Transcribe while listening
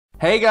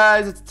Hey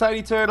guys, it's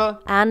Tiny Turtle.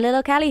 And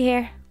little Callie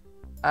here.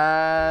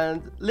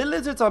 And Little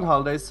Lizard's on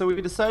holidays, so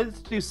we decided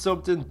to do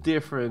something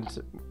different.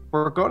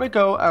 We're going to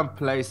go and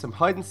play some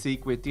hide and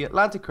seek with the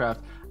Atlantic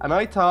craft. And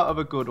I thought of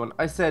a good one.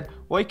 I said,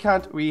 why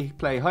can't we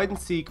play hide and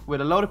seek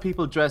with a load of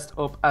people dressed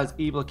up as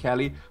Evil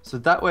Kelly? So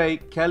that way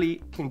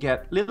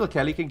little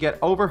Kelly can get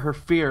over her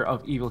fear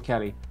of Evil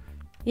Kelly.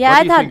 Yeah,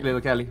 What do you think,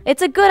 little Kelly?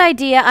 It's a good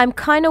idea. I'm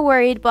kind of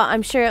worried, but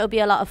I'm sure it'll be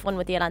a lot of fun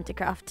with the Atlantic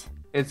craft.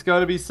 It's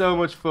going to be so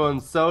much fun.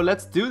 So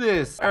let's do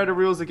this. What are the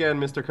rules again,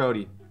 Mr.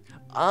 Cody?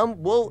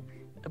 Well,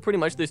 pretty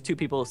much there's two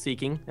people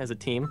seeking as a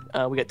team.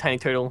 We got Tiny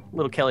Turtle,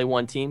 Little Kelly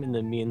one team, and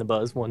then me and the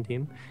Buzz one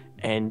team.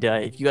 And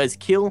if you guys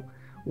kill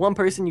one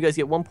person, you guys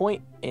get 1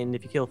 point. And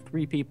if you kill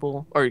three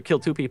people, or kill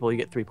two people, you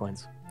get 3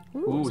 points.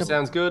 Ooh,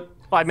 sounds good.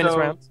 5 minutes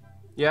rounds.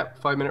 Yeah,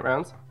 5-minute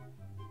rounds.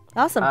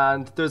 Awesome.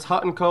 And there's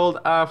hot and cold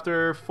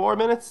after 4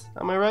 minutes.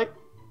 Am I right?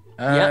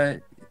 Yeah.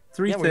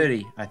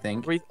 3:30, I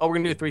think. We're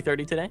gonna do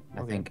 3:30 today.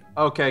 I think.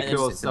 Okay, And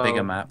cool. It's a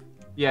bigger map.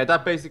 Yeah,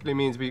 that basically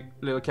means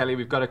little Kelly,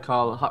 we've got to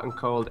call hot and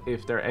cold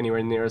if they're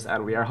anywhere near us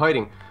and we are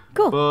hiding.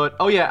 Cool. But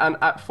oh yeah, and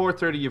at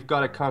 4:30 you've got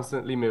to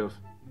constantly move.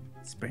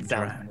 Sprint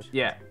Sounds around.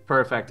 Yeah,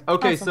 perfect.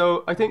 Okay, Awesome.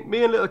 so I think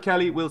me and little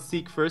Kelly will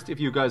seek first if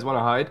you guys want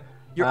to hide.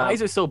 Your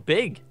eyes are so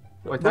big.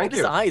 Well, Look thank at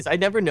his you. eyes. I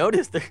never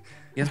noticed.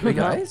 He has big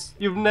eyes?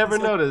 You've never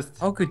noticed.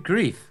 Oh, good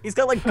grief. He's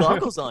got like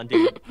goggles on,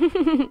 dude.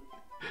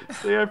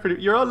 They are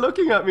pretty. You're all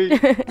looking at me.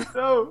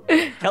 No,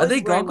 Are they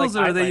goggles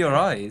or are they your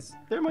eyes?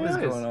 they're my What is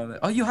eyes. going on there?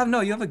 Oh, you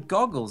have a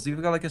goggles.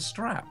 You've got like a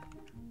strap.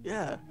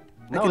 Yeah.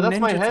 No, Like a that's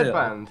my Ninja Turtle.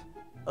 headband.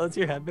 Oh, it's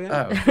your headband.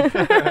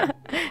 Oh.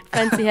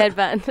 Fancy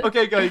headband.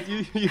 Okay, guys,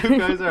 you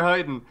guys are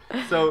hiding.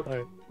 So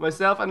Alright.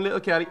 myself and little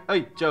Kelly.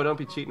 Hey, Joe, don't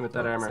be cheating with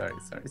that armor.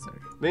 Sorry.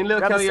 Me and little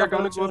Grab the Kelly are stuff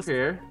going on to go up chest.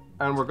 here,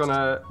 and we're going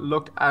to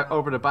look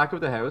over the back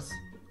of the house.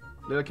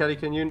 Little Kelly,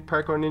 can you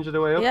parkour ninja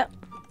the way up? Yep.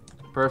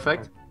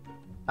 Perfect.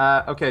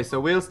 Okay, so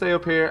we'll stay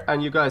up here,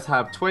 and you guys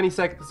have 20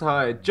 seconds to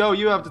hide. Joe,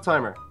 you have the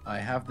timer. I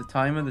have the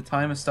timer. The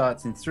timer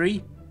starts in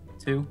 3,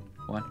 2,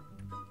 1.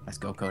 Let's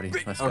go, Cody.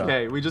 Let's go.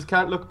 Okay, we just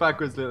can't look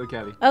backwards, little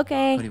Kelly.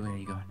 Okay. Cody, where are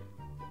you going?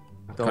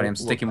 Don't Cody, I'm look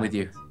sticking with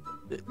you.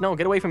 No,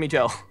 get away from me,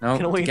 Joe. No,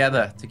 Get away.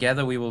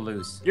 together we will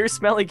lose. You're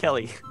Smelly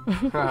Kelly.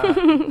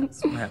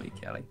 Smelly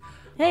Kelly.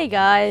 Hey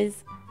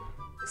guys.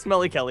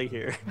 Smelly Kelly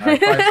here. All right,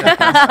 5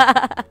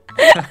 seconds.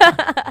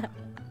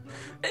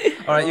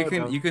 All right, Oh,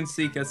 no. you can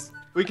seek us.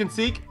 We can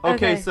seek. Okay,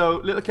 Okay. so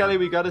little Kelly,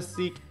 we gotta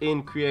seek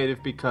in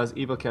creative because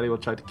evil Kelly will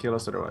try to kill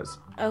us otherwise.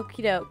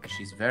 Okie doke.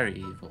 She's very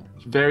evil.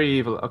 Very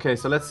evil. Okay,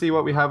 so let's see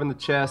what we have in the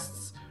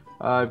chests.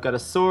 I've got a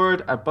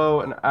sword, a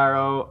bow, an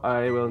arrow.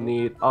 I will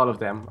need all of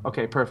them.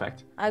 Okay,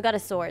 perfect. I've got a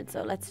sword,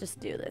 so let's just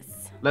do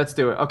this. Let's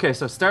do it. Okay,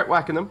 so start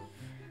whacking them.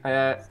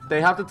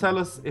 They have to tell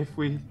us if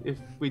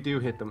we do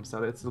hit them,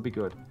 so it'll be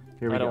good.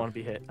 Here we I don't go. want to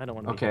be hit. I don't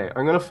want to be Okay,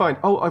 I'm gonna find.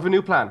 Oh, I have a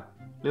new plan.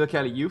 Little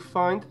Kelly, you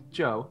find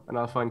Joe, and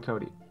I'll find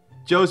Cody.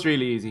 Joe's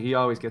really easy. He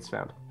always gets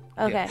found.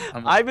 Okay.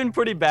 I'm- I've been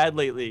pretty bad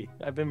lately.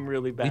 I've been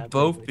really bad. We've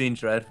both lately. been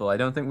dreadful. I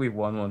don't think we've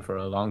won one for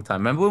a long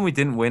time. Remember when we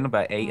didn't win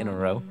about 8 in a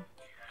row?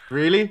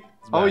 Really?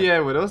 Oh bad. yeah,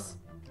 with us,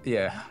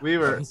 Yeah. we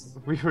were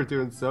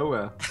doing so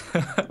well.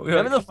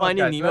 Remember the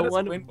Finding Guys, Nemo let us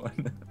one? win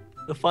one.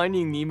 The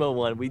Finding Nemo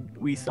one.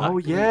 We sucked. Oh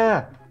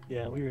yeah.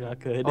 Yeah, we were not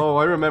good. Oh,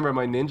 I remember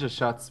my ninja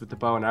shots with the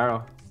bow and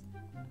arrow.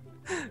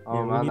 Oh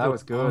Yeah, we man, need that to-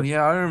 was good. Oh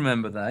yeah, I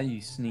remember that. You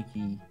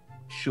sneaky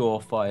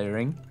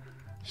sure-firing.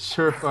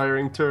 Sure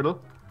firing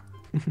turtle.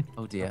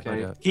 Oh dear. Okay. Oh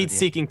dear.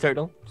 Heat-seeking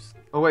turtle.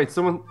 Oh wait,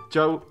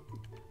 Joe.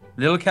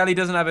 Little Kelly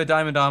doesn't have a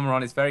diamond armor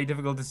on. It's very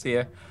difficult to see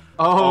her.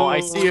 Oh, I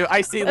see you.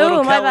 I see little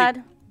Oh, my Kelly.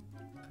 bad.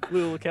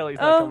 Little Kelly's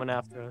not Oh. coming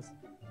after us.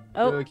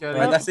 Oh. Little Kelly.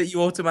 Right, that's it.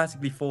 You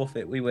automatically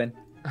forfeit. We win.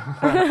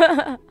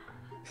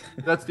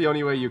 That's the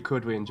only way you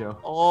could win, Joe.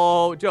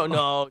 Oh, Joe,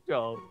 no,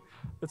 Joe.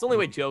 That's the only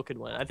way Joe could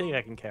win. I think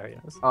I can carry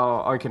us.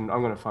 Oh, I'm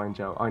gonna find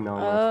Joe. I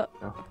know.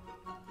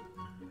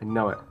 I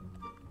know it. Oh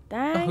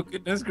Dang.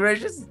 goodness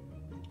gracious!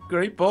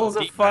 Great balls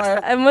of fire.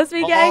 I must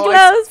be getting Oh, it's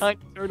close. a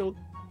tiny turtle.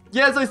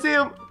 Yes, I see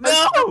him.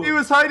 No! He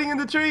was hiding in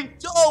the tree.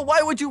 Joe,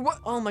 why would you run?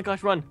 Oh my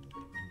gosh, run.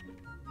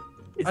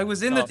 I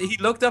was in the. He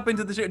looked up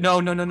into the tree.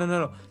 No.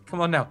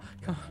 Come on now.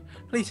 Come on,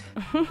 please.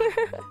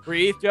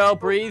 Breathe, Joe,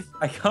 breathe.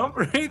 I can't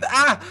breathe.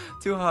 Ah,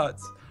 2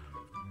 hearts.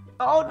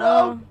 Oh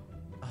no,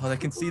 Oh, I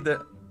can see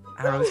the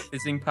arrows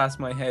fizzing past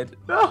my head.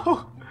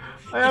 no!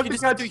 I You have can to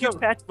just catch get a Joe. huge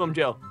patch of them,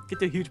 Joe. Get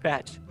the huge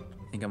patch.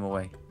 I think I'm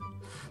away.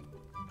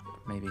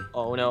 Maybe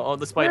Oh no, oh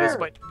the spider, Where?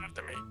 spider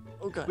after me.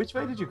 Oh god. Which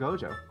way did you go,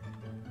 Joe?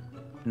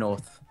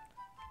 north.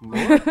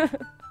 North?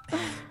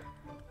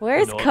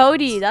 Where's No.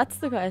 Cody? That's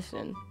the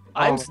question.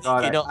 I'm Oh, sneaky,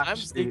 God, no, I I'm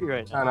actually sneaky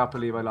right now. cannot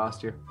believe I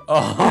lost you.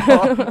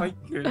 Oh my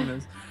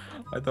goodness!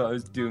 I thought I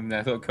was doomed.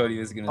 I thought Cody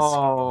was gonna.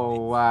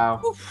 Oh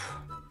wow,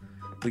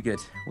 We good.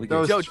 We good.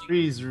 those Joe-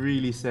 trees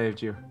really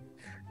saved you.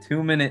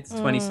 2 minutes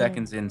 20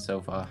 seconds in so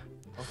far.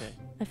 Okay.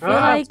 I feel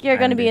Ah, like you're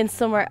going to be handy. in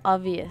somewhere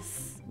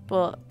obvious,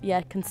 but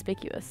yeah,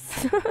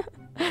 conspicuous.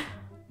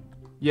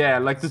 Yeah,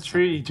 like the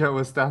tree Joe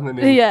was standing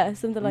in yeah,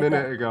 something a like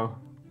minute that. ago.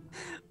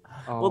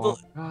 Oh Well,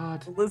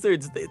 God. The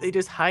lizards, they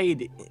just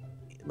hide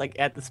like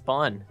at the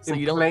spawn, so in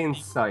you don't plain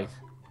sight.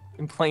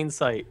 in plain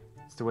sight.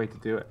 It's the way to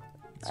do it.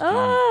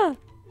 Ah!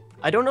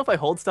 I don't know if I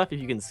hold stuff if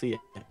you can see it.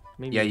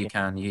 Maybe Yeah, you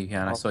can. You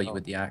can. I saw you Oh.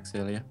 with the axe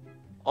earlier.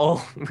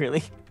 Oh,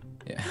 really?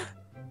 Yeah.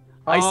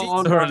 I see.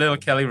 Oh, Saw a little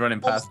Kelly running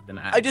past with an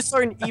axe. I just saw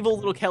an evil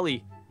little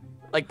Kelly,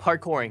 like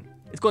parkouring.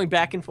 It's going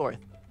back and forth.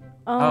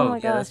 Oh my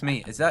yeah, gosh. that's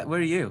me. Is that where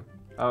are you?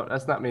 Oh,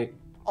 that's not me.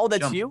 Oh,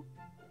 that's Jump. you?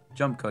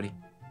 Jump, Cody.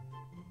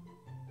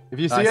 If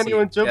you I see see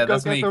anyone you. jump, Yeah, go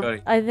that's get me, them.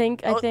 Cody. I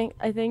think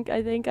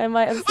Oh. I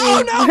might have seen.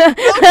 Oh no!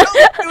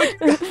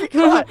 No, no,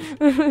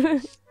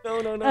 God.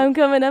 No, no. I'm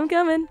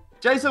coming.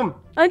 Jason,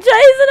 I'm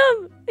chasing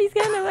him. He's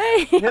getting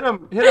away. hit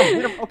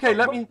him. Okay,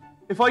 let me.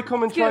 If I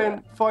come and try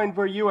and find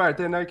where you are,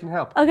 then I can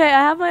help. Okay, I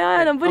have my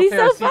eye on him, but he's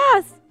Okay, I so see.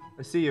 fast.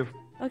 I see you.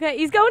 Okay,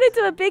 he's going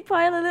into a big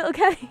pile of little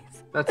Kellys.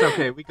 That's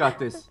okay. We got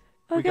this.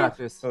 We Okay. got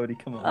this. Cody,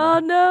 come on. Oh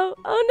no!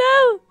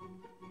 Oh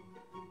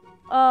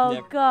no! Oh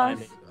Never gosh!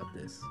 mind. Got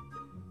this.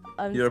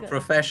 I'm You're a just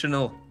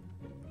professional.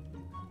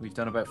 We've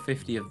done about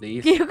 50 of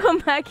these. You come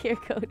back here,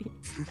 Cody.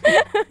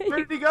 Where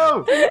did he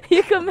go?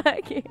 You come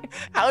back here.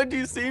 How do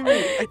you see me?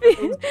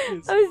 I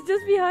was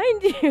just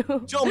behind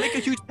you. Joe, make a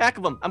huge pack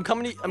of them. I'm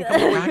coming. I'm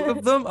coming. Back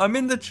of them? I'm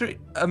in the tree.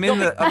 I'm No, in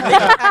the. make a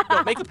pack.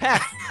 Joe, make a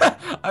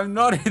pack. I'm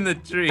not in the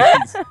trees.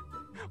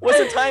 What's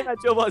the time that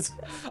Joe was?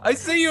 I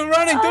see you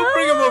running. Don't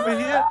bring him over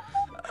here.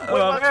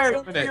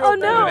 wait, Wait, Oh,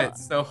 no. Wait.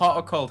 So hot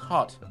or cold?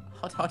 Hot.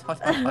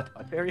 Hot.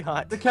 Very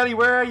hot. The Kelly,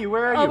 where are you?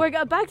 Where are Oh, you?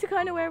 we're back to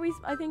kind of where we,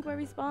 I think where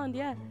we spawned.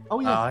 Yeah.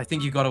 Oh yeah. I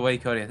think you got away,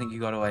 Cody. I think you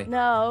got away.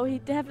 No, he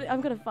definitely. I'm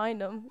gonna find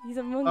him. He's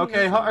among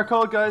Okay, hot or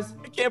cold, guys?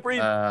 I can't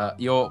breathe.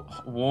 You're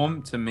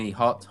warm to me.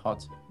 Hot.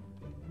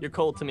 You're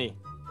cold to me.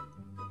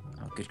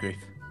 Oh, good grief.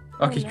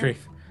 Oh, good no.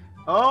 grief.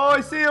 Oh,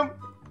 I see him.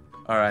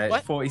 All right,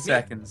 What? 40 Me?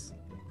 seconds.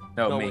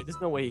 No, No me. way. There's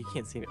no way you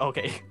can't see me.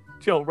 Okay.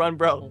 Joe, run,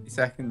 bro. 40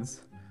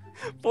 seconds.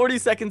 40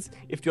 seconds.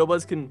 If Joe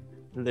Buzz can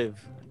live,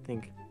 I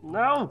think.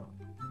 No.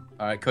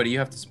 All right, Cody, you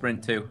have to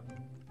sprint too.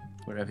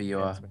 Wherever you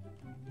are.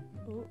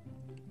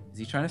 Is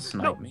he trying to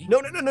snipe me?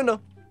 No.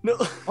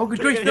 Oh, good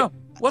I grief, got no. hit.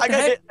 What I the got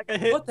heck? hit. I got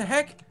hit. What the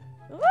heck?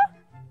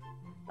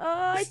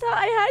 Oh, I thought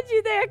I had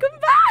you there. Come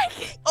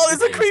back. Oh,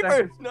 there's a 15 creeper.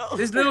 seconds. No.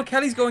 This little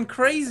Kelly's going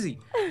crazy.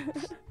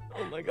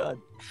 Oh my god.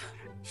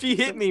 She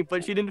hit me,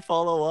 but she didn't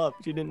follow up.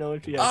 She didn't know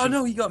if she had Oh, me.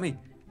 no, he got me.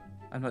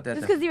 I'm not dead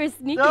Just though. because you were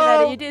sneaking No.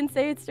 at it, you didn't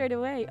say it straight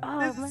away. Oh,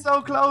 This man. is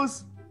so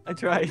close. I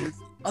tried.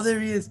 Oh, there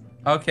he is.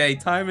 Okay,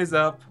 time is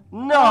up.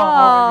 No.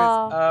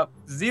 Aw. Time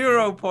is up.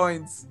 0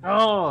 points.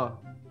 Oh,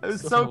 it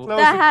was so So- close.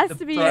 That has the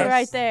to be best. it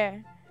right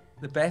there.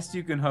 The best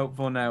you can hope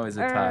for now is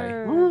a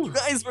tie. Woo. You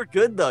guys were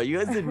good though. You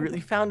guys did really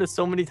found us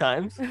so many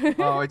times.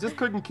 Oh, I just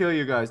couldn't kill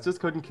you guys. Just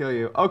couldn't kill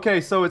you.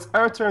 Okay, so it's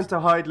our turn to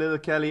hide, little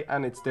Kelly,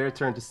 and it's their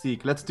turn to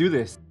seek. Let's do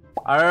this.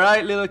 All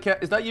right, little Kelly.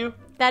 Is that you?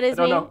 That is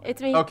I don't me. know.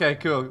 It's me. Okay,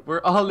 cool.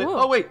 We're all. Whoa.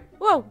 Oh wait.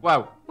 Whoa.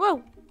 Wow.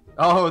 Whoa.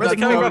 Oh, Where's that's it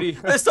coming Cody.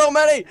 from? There's so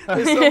many.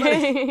 There's so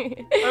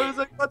many. I was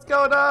like, what's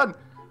going on?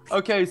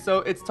 Okay, so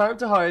it's time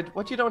to hide.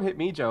 What, you don't hit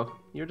me, Joe?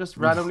 You're just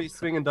randomly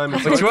swinging diamond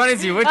Which swords. one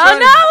is you? Which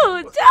one is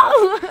Oh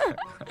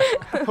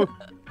no, Joe!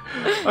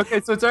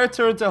 Okay, so it's our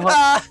turn to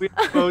hide. We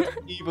have both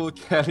evil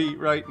Kelly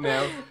right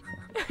now.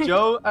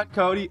 Joe and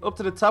Cody up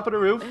to the top of the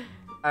roof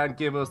and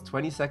give us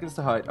 20 seconds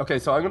to hide. Okay,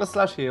 so I'm gonna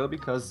slash heal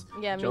because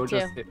Yeah, me Joe too.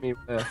 just hit me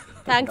with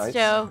Thanks, Nice.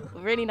 Joe.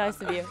 Really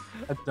nice of you.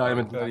 a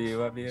diamond. Cody,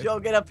 you up here? Joe,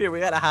 get up here. We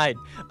gotta hide.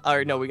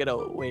 Or no, we gotta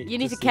wait. You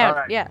need to see. count.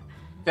 Alright. Yeah.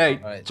 Okay,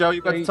 Alright, Joe,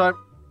 you got the 3, time?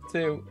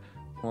 2,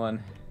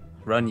 1.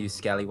 Run, you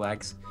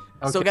scallywags.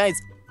 So Okay.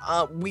 guys,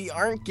 we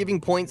aren't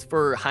giving points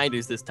for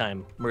hiders this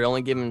time. We're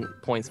only giving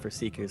points for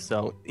seekers.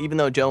 So even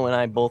though Joe and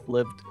I both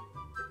lived,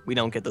 we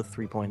don't get the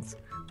 3 points.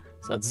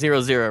 So it's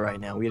 0-0 right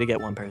now. We gotta get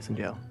one person,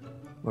 Joe.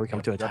 Or we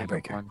come to a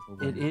tiebreaker.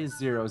 It is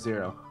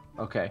 0-0.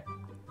 Okay.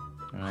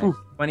 Alright.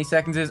 20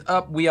 seconds is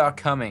up. We are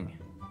coming.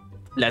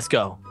 Let's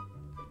go.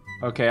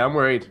 Okay, I'm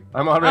worried.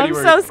 I'm already I'm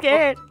worried. so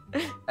scared.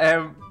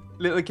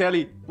 Little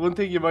Kelly, one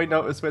thing you might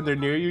notice when they're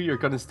near you, you're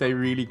gonna stay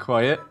really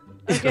quiet.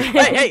 Okay.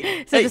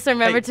 Hey, so hey, just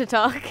remember hey. to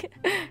talk.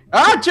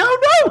 Ah, Joe,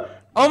 no!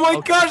 Oh my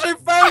Okay. gosh, I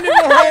found him!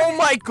 Oh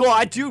my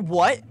god, dude,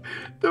 what?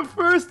 The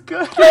first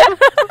guy.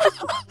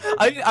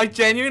 I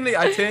genuinely,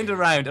 I turned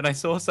around and I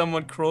saw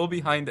someone crawl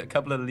behind a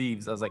couple of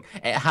leaves. I was like,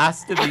 it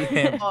has to be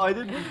him. Oh, I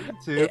didn't mean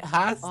to. It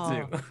has Oh.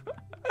 to.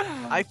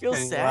 I feel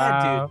Okay. sad,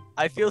 Wow. dude.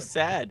 I feel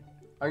sad.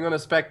 I'm gonna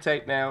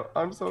spectate now.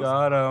 I'm so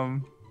Got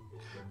him.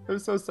 I'm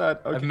so sad.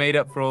 I've Okay. made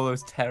up for all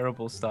those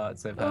terrible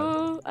starts I've had.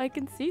 Oh, I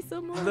can see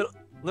someone.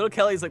 Little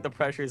Kelly's like the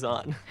pressure's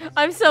on.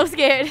 I'm so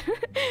scared.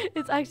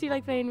 It's actually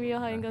like playing real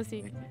hide and go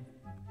seek.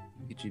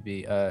 Could you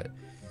be,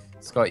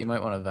 Scott, you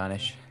might want to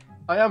vanish.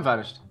 I am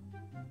vanished.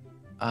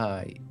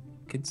 I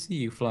could see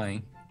you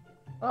flying.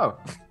 Oh.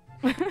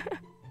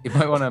 You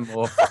might want to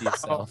morph to Oh,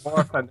 yourself.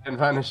 morph and then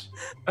vanish.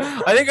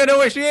 I think I know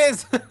where she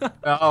is.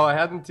 Oh, I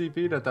hadn't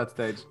TP'd at that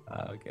stage.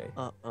 Okay.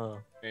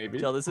 Maybe.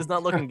 Joe, this is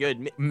not looking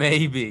good.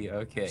 Maybe.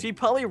 Okay. She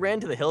probably ran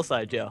to the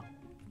hillside, Joe.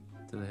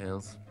 To the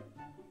hills.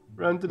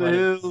 Run to the Right.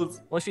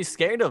 hills. Well, she's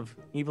scared of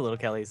evil little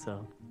Kelly,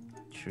 so.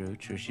 True.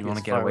 She Be want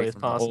as to get far away away as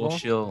from it, or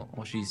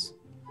possible. she's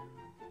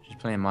She's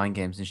playing mind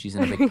games and she's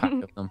in a big pack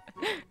of them.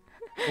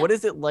 What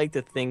is it like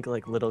to think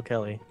like little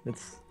Kelly?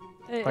 It's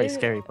probably a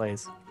scary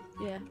place.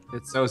 Yeah.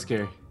 It's so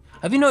scary.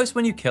 Have you noticed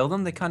when you kill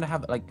them, they kind of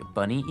have like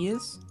bunny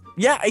ears?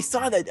 Yeah, I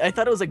saw that. I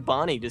thought it was like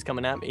Bonnie just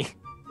coming at me.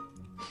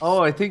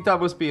 Oh, I think that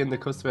must be in the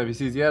custom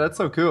NPCs. Yeah, that's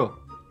so cool.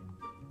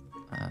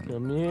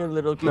 Come here,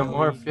 little The Kelly.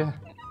 morph, yeah.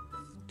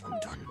 Dun,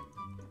 dun.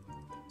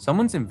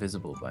 Someone's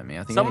invisible by me.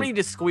 I think. Somebody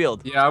just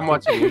squealed. Yeah, I'm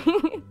watching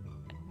you.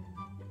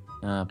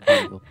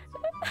 Particle.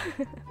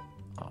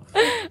 Oh,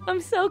 I'm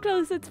so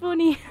close. It's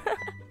funny.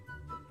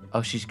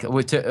 oh, she's.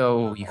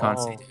 Oh, you can't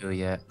see Oh. who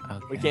yet.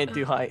 Okay. We can't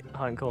do hot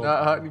and cold.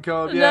 Not hot and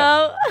cold,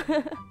 yeah.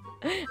 No.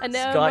 And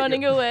now Scott, I'm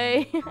running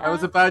away. That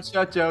was a bad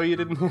shot, Joe. You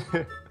didn't.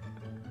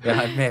 Yeah,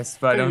 I missed,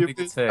 but I don't You think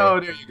it's missed- her. Oh,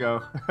 there you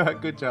go.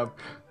 Good job.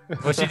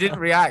 Well, she didn't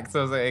react, so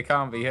I was like, it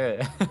can't be her.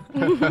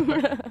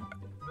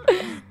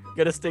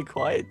 Gotta stay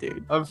quiet,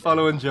 dude. I'm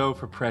following Joe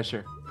for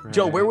pressure.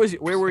 Joe, where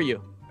were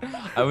you?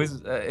 I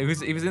was.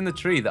 He was in the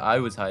tree that I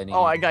was hiding.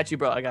 Oh, in. I got you,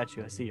 bro. I got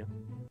you. I see you.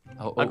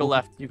 Oh, I'll go oh,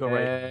 left. You go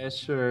right. Yeah,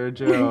 sure,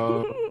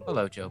 Joe.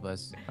 Hello, Joe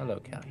Buzz. Hello,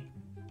 Kelly.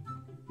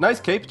 Nice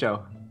cape,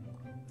 Joe.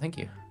 Thank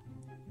you.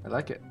 I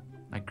like it.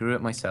 I grew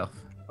it myself.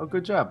 Oh,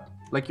 good job.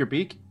 Like your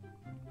beak?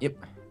 Yep.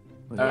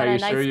 Yeah, Are you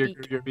nice sure you beak.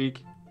 grew your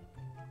beak?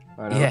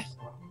 I know. Yeah.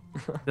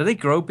 Do they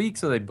grow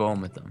beaks or are they born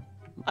with them?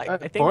 I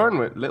think Born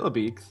with little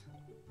beaks.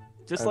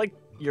 just like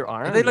your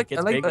arm, Are they it like,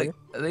 gets are, like, bigger.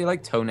 are they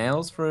like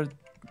toenails for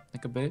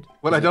like a bird?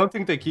 Well, I don't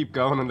think they keep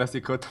going unless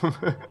you cut them.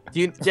 Do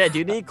you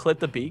need to clip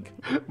the beak?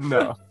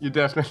 No, you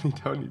definitely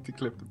don't need to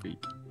clip the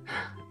beak.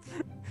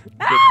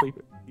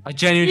 I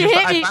genuinely You just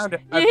hit I me. found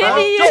it. You I hit found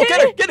me, it. you Joe, hit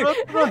get me. her!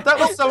 Get her! Run, that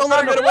was so Don't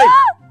let her fun. get away.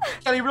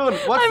 Kelly, run.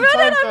 What's I'm the running,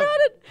 time, I'm Joe?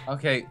 running.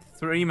 Okay,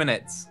 3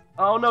 minutes.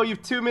 Oh no,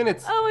 you've 2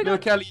 minutes. Oh my Little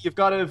God. Kelly, you've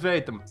got to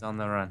evade them. It's on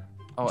the run.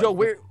 Oh, Joe,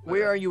 where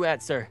are you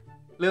at, sir?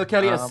 Little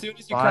Kelly, as soon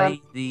as you by can.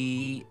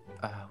 the.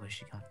 Where's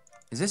she gone?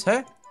 Is this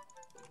her?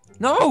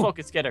 No!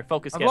 Focus, get her.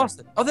 Focus, I've get her. lost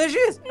it. Oh, there she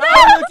is. No,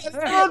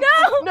 Little Kelly, run.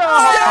 No. No.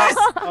 Yes!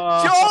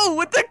 Oh, Joe,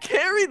 with the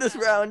carry this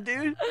round,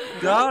 dude.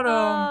 Got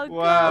Oh, him.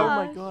 Wow. Oh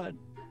my gosh. god.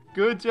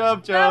 good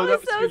job, Joe. That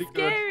was so really good.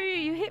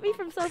 scary. You hit me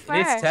from so far.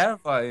 It's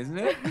terrifying, isn't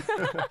it?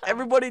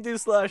 Everybody do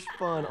slash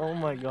fun. Oh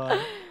my god.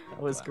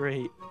 That was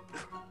great.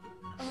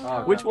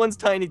 Oh, Which one's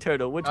Tiny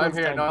Turtle? Which I'm one's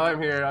here. Tiny No, Turtle?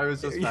 I'm here. I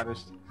was just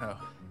vanished. Oh.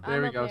 There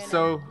I'm we up go. here now.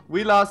 So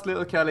we lost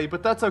Little Kelly,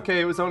 but that's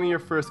okay. It was only your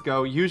first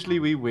go. Usually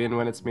we win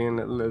when it's me and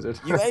Little Lizard.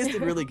 You guys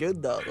did really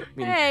good though. I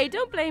mean, Hey,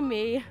 don't blame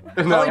me.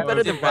 Probably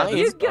better than Ryan.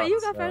 You Spots,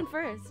 got found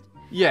first.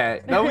 Yeah,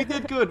 no, we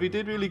did good. We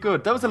did really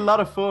good. That was a lot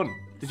of fun.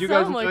 Did you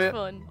so guys much enjoy it?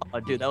 fun. oh,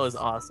 dude, that was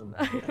awesome.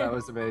 That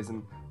was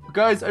amazing.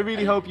 Guys, I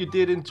really hope you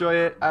did enjoy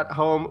it at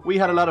home. We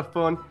had a lot of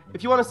fun.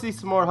 If you want to see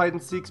some more hide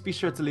and seeks, be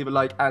sure to leave a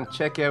like and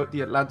check out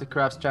the Atlantic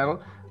Crafts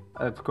channel.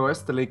 Of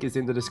course, the link is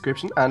in the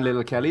description and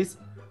Little Kelly's.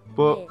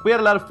 But we had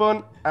a lot of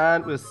fun,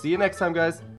 and we'll see you next time, guys.